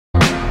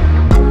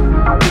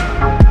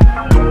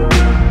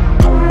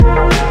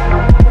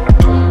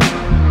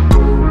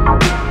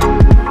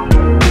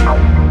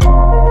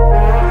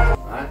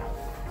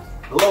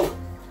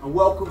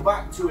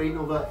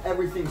doing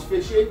everything's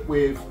fishing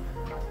with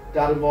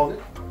Dad and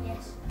Morgan.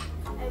 Yes.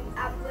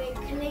 And we're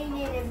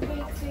cleaning a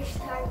big fish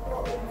tank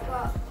what we've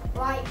got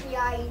right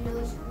behind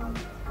us,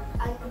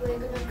 and we're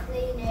going to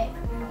clean it.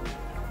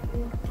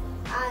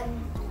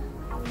 And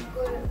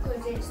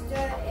because it's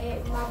dirty,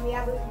 and we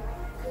haven't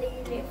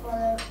cleaned it for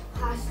the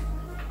past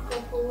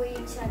couple of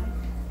weeks, and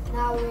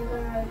now we're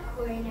going to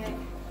clean it.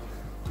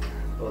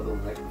 Well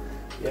done, mate.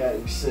 Yeah, you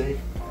can see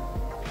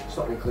it's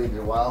not been cleaned in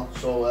a while.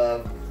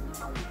 So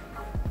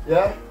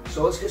yeah,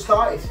 so let's get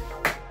started.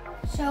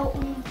 So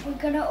we're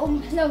going to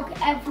unplug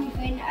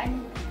everything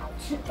and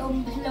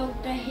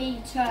unplug the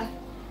heater.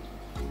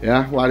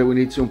 Yeah, why do we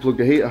need to unplug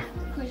the heater?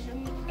 Because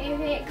if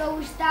it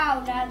goes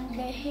down and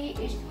the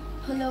heater's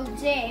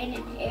plugged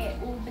in,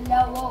 it will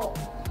blow up.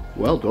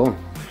 Well done.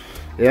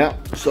 Yeah,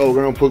 so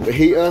we're going to unplug the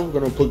heater, we're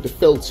going to unplug the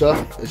filter.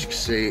 As you can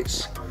see,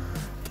 it's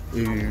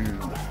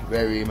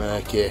very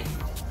murky.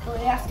 But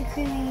we have to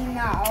clean it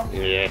now.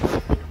 Yeah.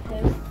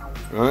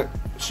 Right,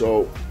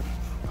 so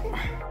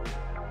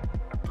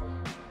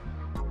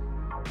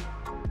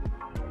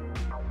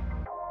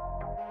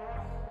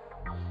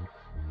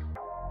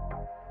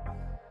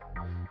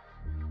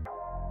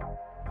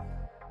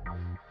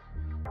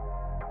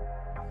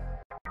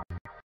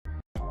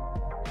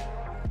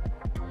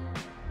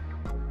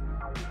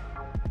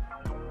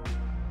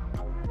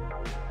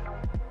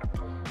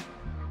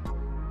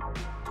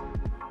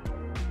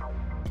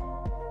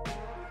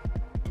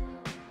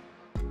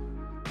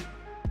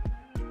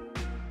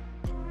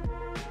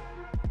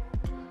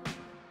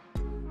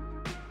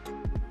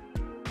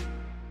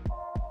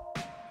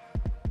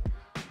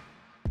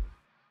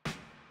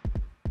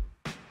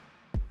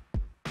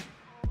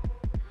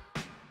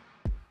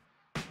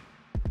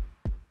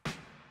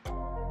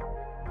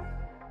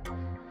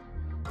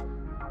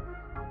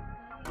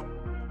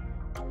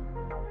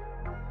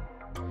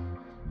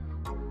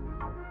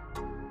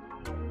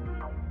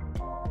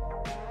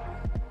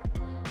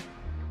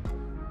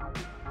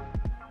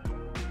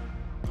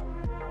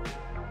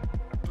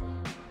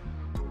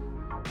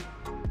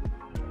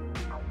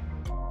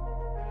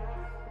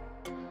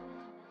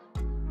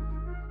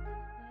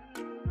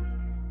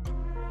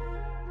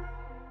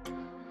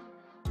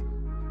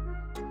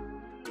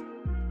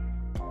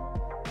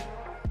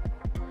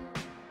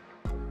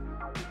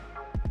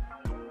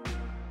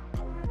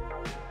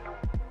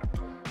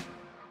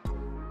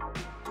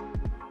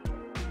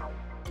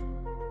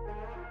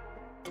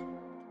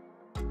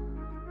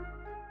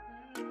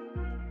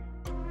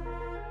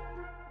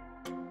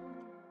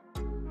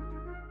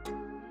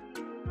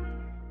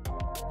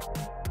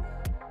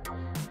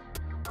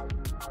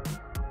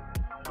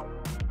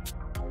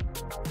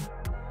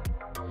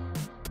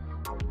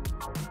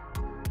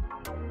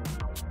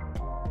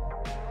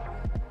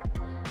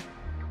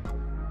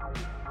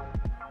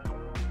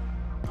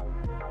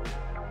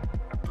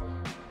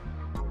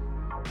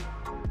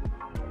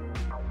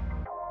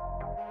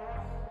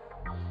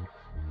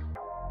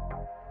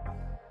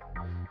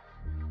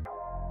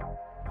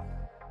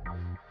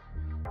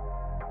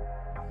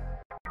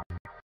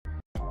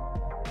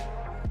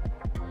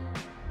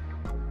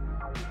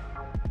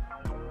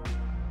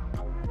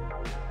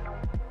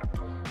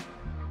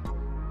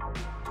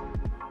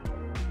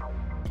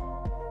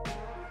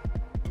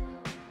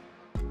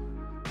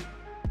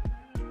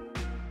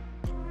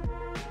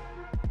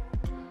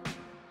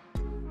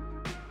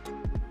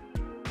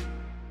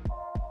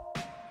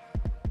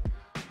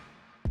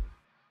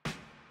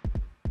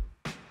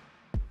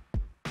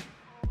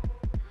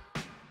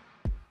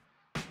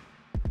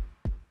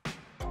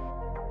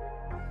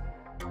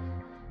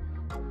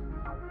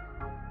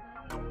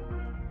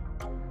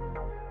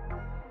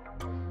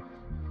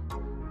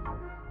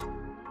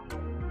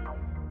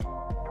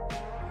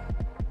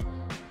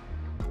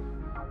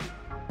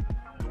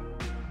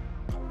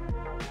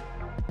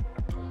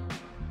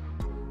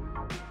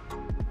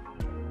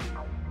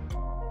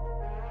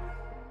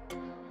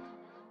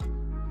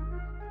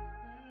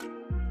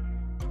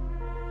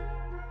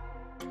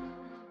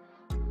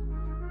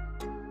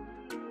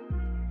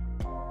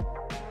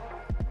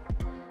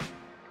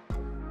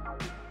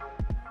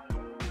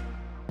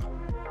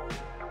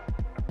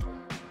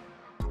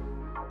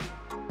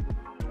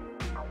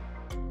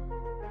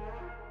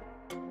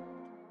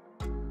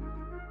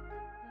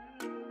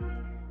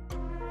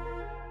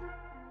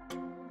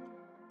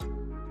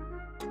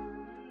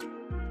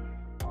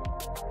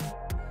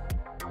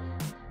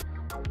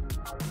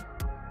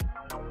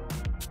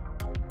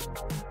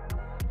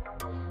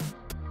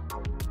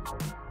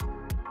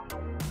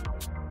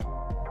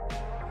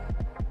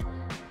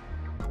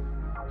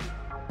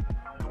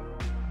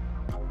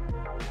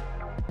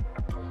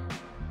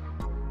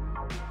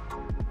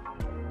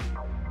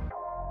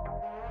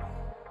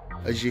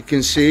As you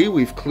can see,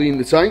 we've cleaned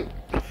the tank.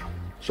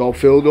 It's all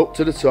filled up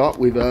to the top.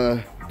 We've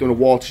done a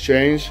water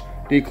change,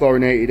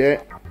 dechlorinated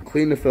it,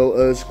 cleaned the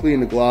filters,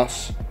 cleaned the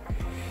glass.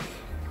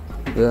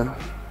 Yeah,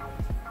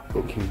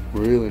 looking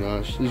really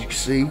nice. As you can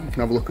see, you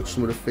can have a look at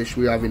some of the fish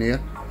we have in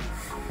here.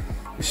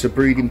 It's a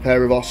breeding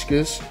pair of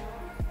Oscars.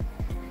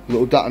 A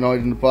little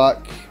datanoid in the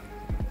back,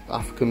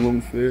 African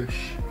lungfish.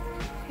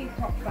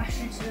 peacock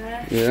bastards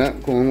there. Yeah,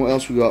 come on, what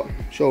else we got?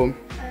 Show them.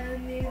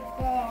 We've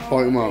got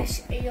Point 'em out.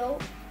 this eel.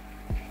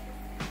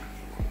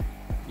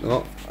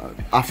 Oh,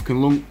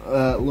 African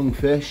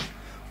lungfish.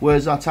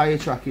 Where's our tyre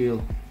track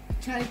eel?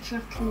 Tyre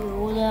track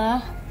eel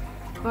there.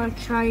 Got a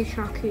tyre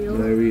track eel.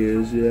 There he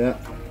is, yeah.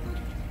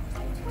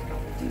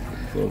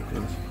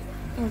 Focus.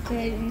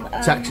 Okay.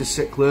 Texas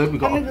cichlid. We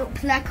got. And we got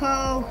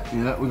pleco.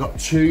 Yeah, we got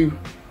 2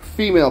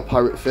 female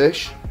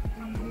parrotfish.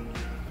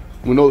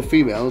 We know the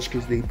females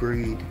because they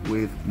breed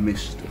with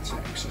Mr.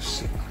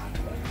 Texas cichlid.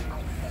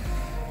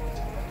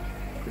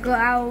 We got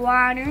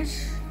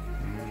arowanas.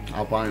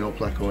 Albino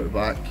pleco at the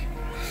back.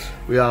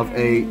 We have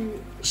a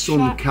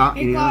sun cat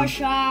here. We got a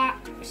shark,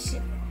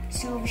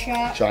 silver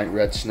shark. Giant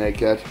red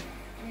snakehead.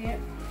 Yep.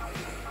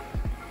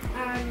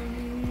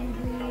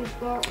 And we've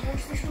got,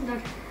 what's this one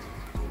then?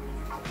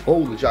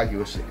 Oh, the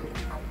jaguar cichlid.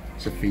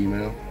 It's a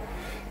female.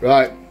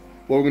 Right,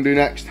 what are we going to do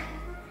next?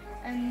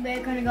 And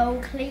we're going to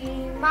go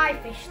clean my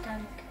fish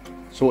tank.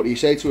 So what do you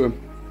say to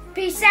him?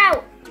 Peace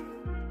out!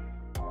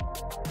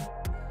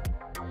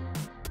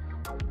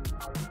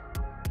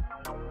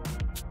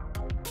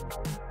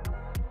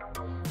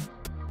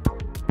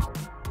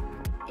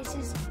 This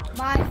is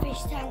my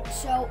fish tank,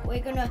 so we're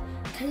going to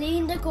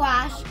clean the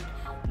glass,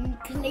 and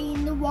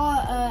clean the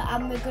water,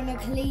 and we're going to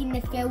clean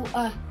the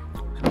filter.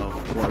 So,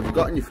 what have you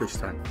got in your fish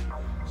tank?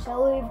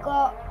 So we've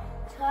got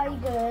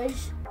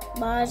tigers,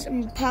 mars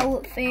and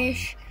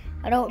parrotfish.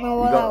 I don't know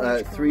what else.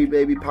 You got 3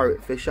 baby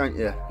parrotfish, haven't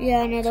you?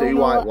 Yeah, and I don't 2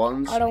 know white what,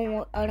 ones. I don't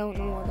know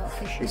what that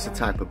fish is. It's a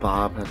type of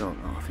barb, I don't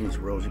know. I think it's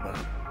a rosy barb.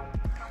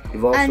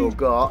 You've also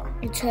got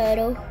a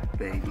turtle.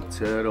 Baby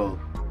turtle.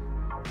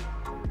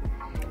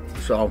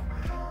 So,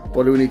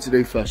 what do we need to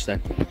do first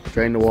then?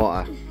 Drain the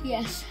water.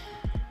 Yes.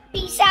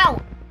 Peace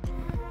out.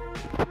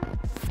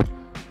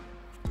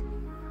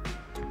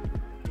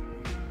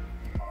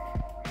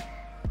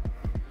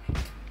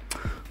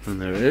 And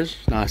there it is.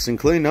 Nice and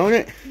clean now,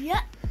 isn't it? Yep.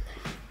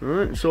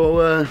 Right,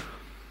 so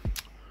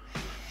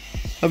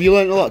have you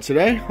learnt a lot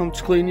today on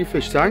to clean your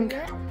fish tank?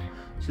 Yeah.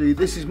 See,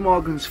 this is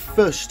Morgan's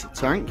first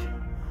tank.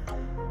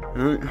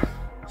 Right.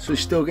 So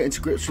he's still getting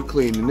to grips with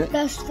cleaning it.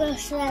 First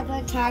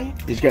ever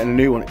tank. He's getting a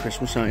new one at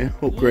Christmas, aren't you?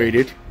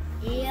 Upgraded.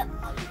 Yep.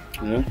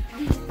 Yeah.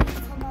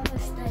 From our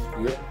mistake.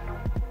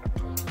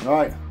 Yeah.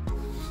 Alright.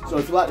 So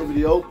if you like the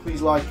video,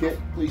 please like it,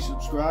 please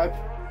subscribe,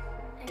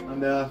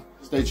 and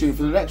stay tuned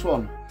for the next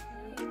one.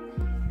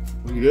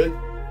 What are you doing?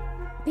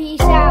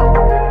 Peace out.